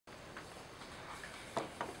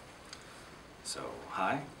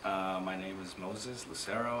Hi, my name is Moises,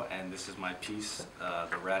 Lucero, and this is my piece,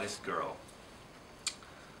 The Raddest Girl.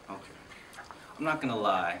 Okay, I'm not gonna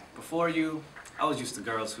lie, before you, I was used to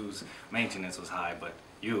girls whose maintenance was high, but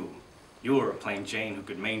you were a plain Jane who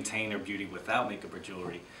could maintain her beauty without makeup or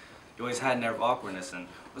jewelry. You always had an air of awkwardness and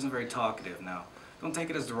wasn't very talkative. Now, don't take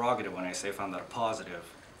it as derogative when I say I found that a positive.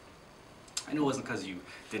 I knew it wasn't because you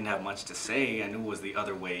didn't have much to say. I knew it was the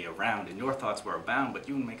other way around, and your thoughts were abound, but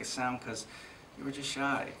you wouldn't make a sound because you were just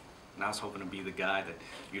shy. And I was hoping to be the guy that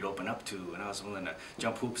you'd open up to, and I was willing to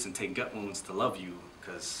jump hoops and take gut wounds to love you,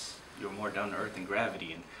 because you were more down to earth than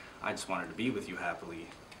gravity, and I just wanted to be with you happily. You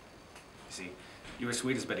see, you were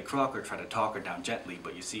sweet as Betty Crocker, tried to talk her down gently,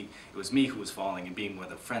 but you see, it was me who was falling and being more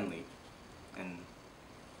than friendly. And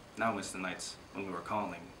now I miss the nights when we were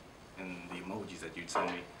calling, and the emojis that you'd send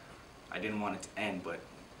me. I didn't want it to end, but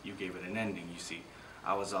you gave it an ending. You see,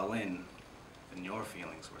 I was all in, and your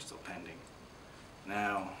feelings were still pending.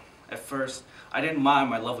 Now, at first, I didn't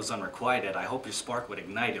mind my love was unrequited. I hope your spark would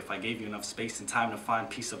ignite if I gave you enough space and time to find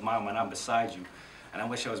peace of mind when I'm beside you. And I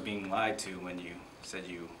wish I was being lied to when you said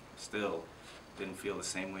you still didn't feel the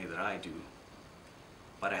same way that I do.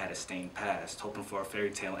 But I had a stained past, hoping for a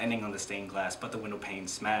fairy tale ending on the stained glass, but the window pane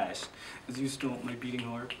smashed as you stomped my beating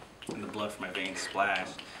heart, and the blood from my veins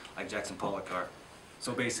splashed like Jackson Pollock art.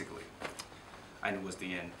 So basically, I knew it was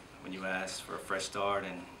the end when you asked for a fresh start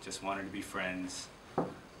and just wanted to be friends.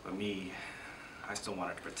 But me, I still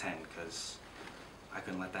wanted to pretend, because I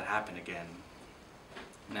couldn't let that happen again.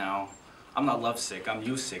 Now, I'm not lovesick, I'm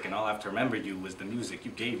you-sick, and all I have to remember you was the music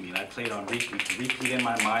you gave me, and I played on repeat to repeat in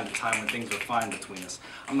my mind the time when things were fine between us.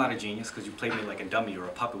 I'm not a genius, because you played me like a dummy or a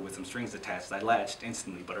puppet with some strings attached. I latched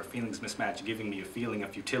instantly, but our feelings mismatched, giving me a feeling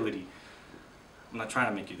of futility. I'm not trying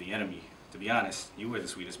to make you the enemy. To be honest, you were the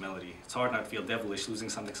sweetest melody. It's hard not to feel devilish losing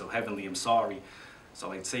something so heavenly. I'm sorry. That's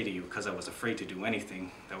all I'd say to you, because I was afraid to do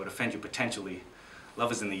anything that would offend you potentially.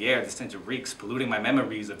 Love is in the air, the stench of reeks, polluting my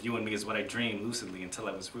memories of you and me is what I dreamed lucidly until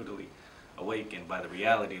I was brutally awakened by the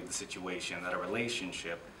reality of the situation, that a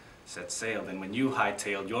relationship set sail. And when you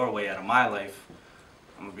hightailed your way out of my life,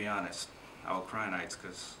 I'm gonna be honest, I will cry nights,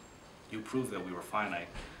 because you proved that we were finite.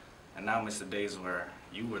 And now I miss the days where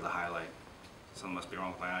you were the highlight. Something must be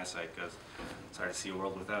wrong with my eyesight, because it's hard to see a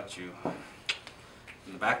world without you.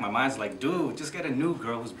 In the back of my mind's like, dude, just get a new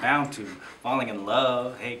girl who's bound to falling in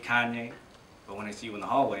love, hey Kanye. But when I see you in the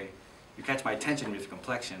hallway, you catch my attention with your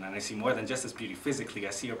complexion, and I see more than just this beauty physically. I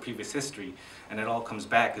see your previous history, and it all comes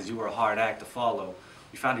back because you were a hard act to follow.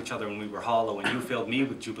 We found each other when we were hollow, and you filled me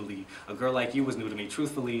with jubilee. A girl like you was new to me.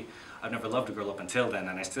 Truthfully, I've never loved a girl up until then,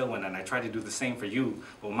 and I still went, and I tried to do the same for you.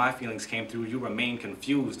 But when my feelings came through, you remained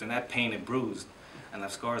confused, and that pain it bruised and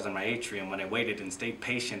left scars on my atrium. When I waited and stayed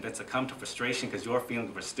patient, then succumbed to frustration because your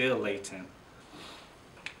feelings were still latent.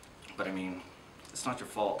 But I mean, it's not your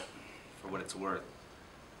fault, for what it's worth.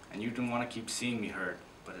 And you didn't want to keep seeing me hurt,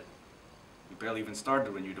 but you barely even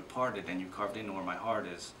started when you departed, and you carved into where my heart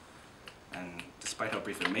is. And despite how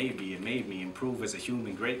brief it made me improve as a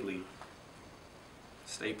human greatly.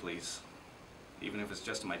 Stay, please, even if it's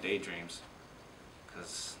just in my daydreams.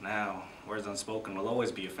 Because now, words unspoken will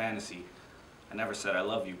always be a fantasy. I never said I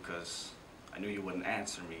love you because I knew you wouldn't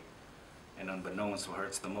answer me. And unbeknownst, what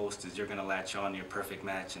hurts the most is you're going to latch on to your perfect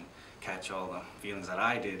match and catch all the feelings that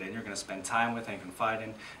I did, and you're going to spend time with and confide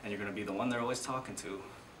in, and you're going to be the one they're always talking to.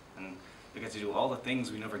 And you get to do all the things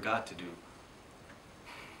we never got to do.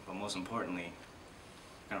 But most importantly,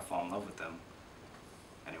 you're going to fall in love with them,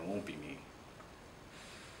 and it won't be me.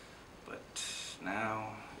 But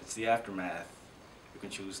now, it's the aftermath. You can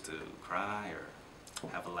choose to cry or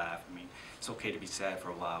have a laugh. I mean, it's okay to be sad for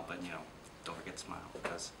a while, but you know, don't forget to smile,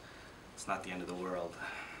 because it's not the end of the world.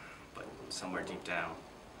 But somewhere deep down,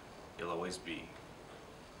 you'll always be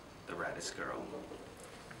the raddest girl.